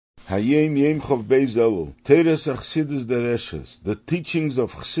Hayom Yom Chov Beis Elul. Teres Chassidus dereshes. The teachings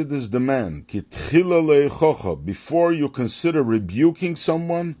of Chassidus demand, ki tchila le'echocha, before you consider rebuking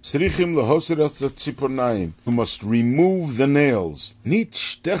someone, tzrichim lehoser et tzipornayim. You must remove the nails. Nit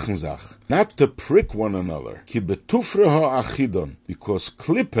stechenzach, not to prick one another. Ki betufre ha'achidon, because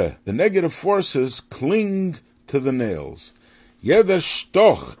kelipah, the negative forces, cling to the nails. Jeder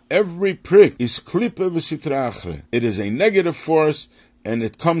stoch, every prick, is kelipah v'sitra achra. It is a negative force, and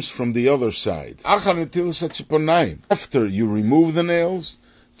it comes from the other side. After you remove the nails,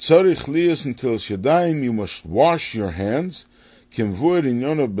 tzarich liyas netilas yadayim, you must wash your hands. Kimvur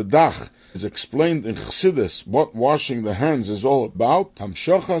inyona bedach is explained in Chassidus what washing the hands is all about.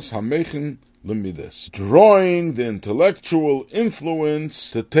 Hamshachas hamechen lemidas, drawing the intellectual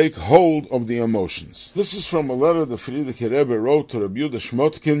influence to take hold of the emotions. This is from a letter the Frierdiker Rebbe wrote to Rabbi Yehuda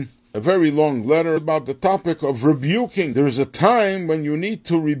Shmotkin, a very long letter about the topic of rebuking. There is a time when you need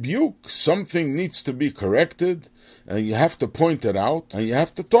to rebuke. Something needs to be corrected, and you have to point it out, and you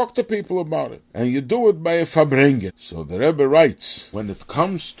have to talk to people about it. And you do it by a fabrengen. So the Rebbe writes, when it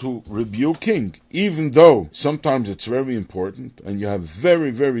comes to rebuking, even though sometimes it's very important, and you have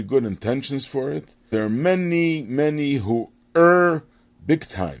very, very good intentions for it, there are many, many who err big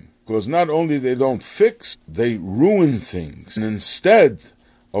time. Because not only they don't fix, they ruin things. And instead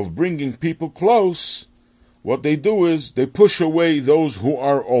of bringing people close, what they do is they push away those who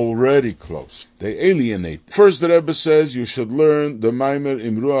are already close. They alienate. First, the Rebbe says you should learn the Maimer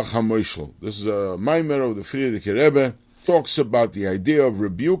im Ruach HaMoshel. This is a Maimer of the Frierdiker Rebbe. Talks about the idea of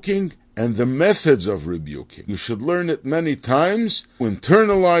rebuking and the methods of rebuking. You should learn it many times,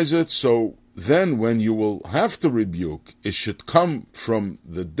 internalize it, so then when you will have to rebuke, it should come from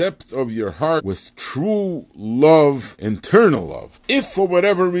the depth of your heart with true love, internal love. If for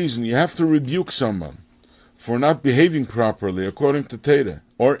whatever reason you have to rebuke someone for not behaving properly according to Torah,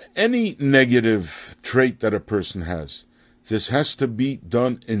 or any negative trait that a person has, this has to be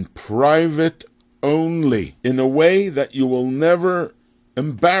done in private only, in a way that you will never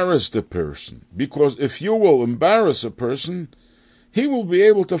embarrass the person. Because if you will embarrass a person, he will be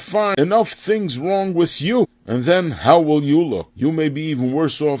able to find enough things wrong with you. And then how will you look? You may be even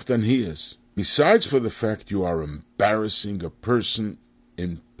worse off than he is. Besides for the fact you are embarrassing a person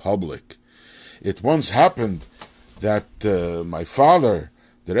in public. It once happened that my father,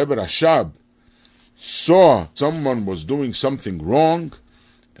 the Rebbe Rashab, saw someone was doing something wrong,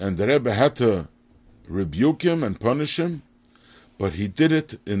 and the Rebbe had to rebuke him and punish him. But he did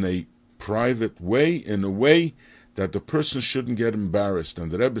it in a private way, in a way that the person shouldn't get embarrassed.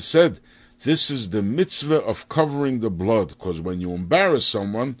 And the Rebbe said, this is the mitzvah of covering the blood, because when you embarrass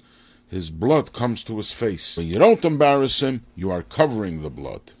someone, his blood comes to his face. When you don't embarrass him, you are covering the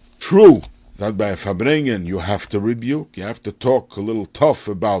blood. True that by a fabrengen you have to rebuke, you have to talk a little tough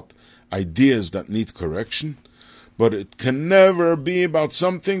about ideas that need correction, but it can never be about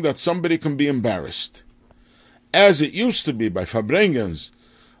something that somebody can be embarrassed. As it used to be by fabrengens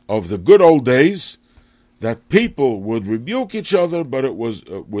of the good old days, that people would rebuke each other, but it was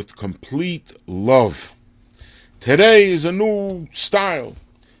with complete love. Today is a new style.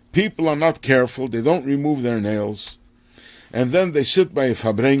 People are not careful, they don't remove their nails, and then they sit by a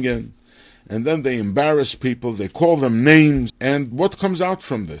fabrengen, and then they embarrass people, they call them names, and what comes out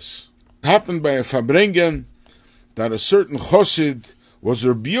from this? It happened by a fabrengen that a certain chassid was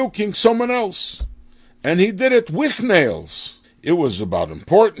rebuking someone else, and he did it with nails. It was about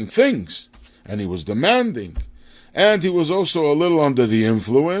important things. And he was demanding. And he was also a little under the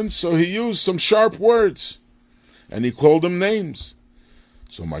influence, so he used some sharp words. And he called them names.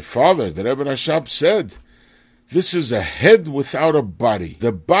 So my father, the Rebbe Rashab, said, this is a head without a body.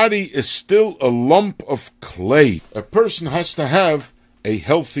 The body is still a lump of clay. A person has to have a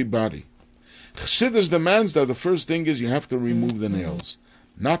healthy body. Chassidus demands that the first thing is you have to remove the nails,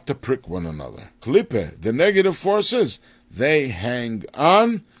 not to prick one another. Kelipah, the negative forces, they hang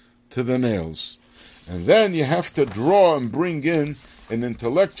on to the nails. And then you have to draw and bring in an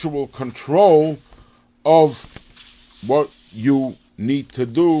intellectual control of what you need to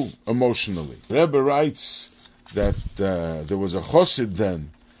do emotionally. Rebbe writes that there was a chassid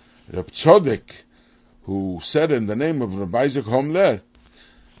then, Reb Tzodek, who said in the name of Rabbi Isaac Homler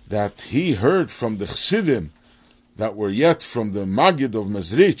that he heard from the chassidim that were yet from the Magid of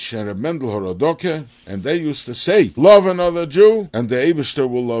Mezrich and Reb Mendel Horodoke, and they used to say, love another Jew, and the Eibishter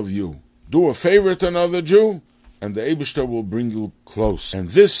will love you. Do a favor to another Jew, and the Eibishter will bring you close. And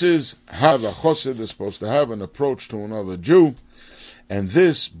this is how the chassid is supposed to have an approach to another Jew, and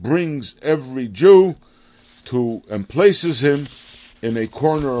this brings every Jew to and places him in a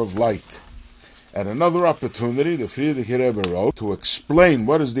corner of light. At another opportunity, the Frierdiker Rebbe wrote to explain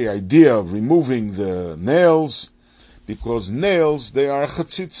what is the idea of removing the nails, because nails, they are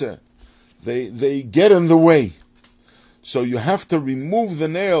chatzitze. They get in the way. So you have to remove the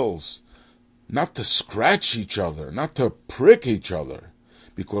nails, not to scratch each other, not to prick each other,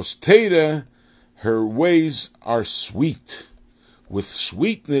 because Teda, her ways are sweet. With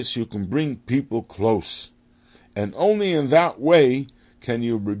sweetness you can bring people close. And only in that way can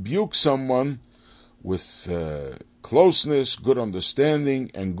you rebuke someone with closeness, good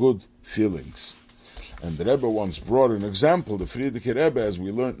understanding, and good feelings. And the Rebbe once brought an example, the Frierdiker Rebbe, as we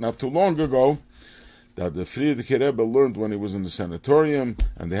learned not too long ago, that the Frierdiker Rebbe learned when he was in the sanatorium,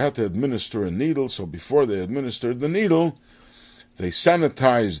 and they had to administer a needle, so before they administered the needle, they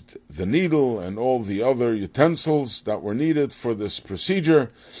sanitized the needle and all the other utensils that were needed for this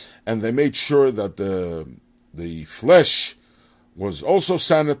procedure, and they made sure that the flesh was also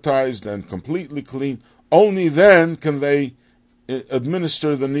sanitized and completely clean. Only then can they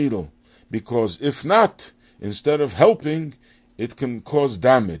administer the needle, because if not, instead of helping, it can cause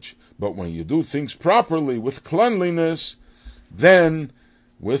damage. But when you do things properly, with cleanliness, then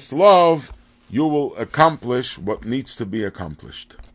with love, you will accomplish what needs to be accomplished.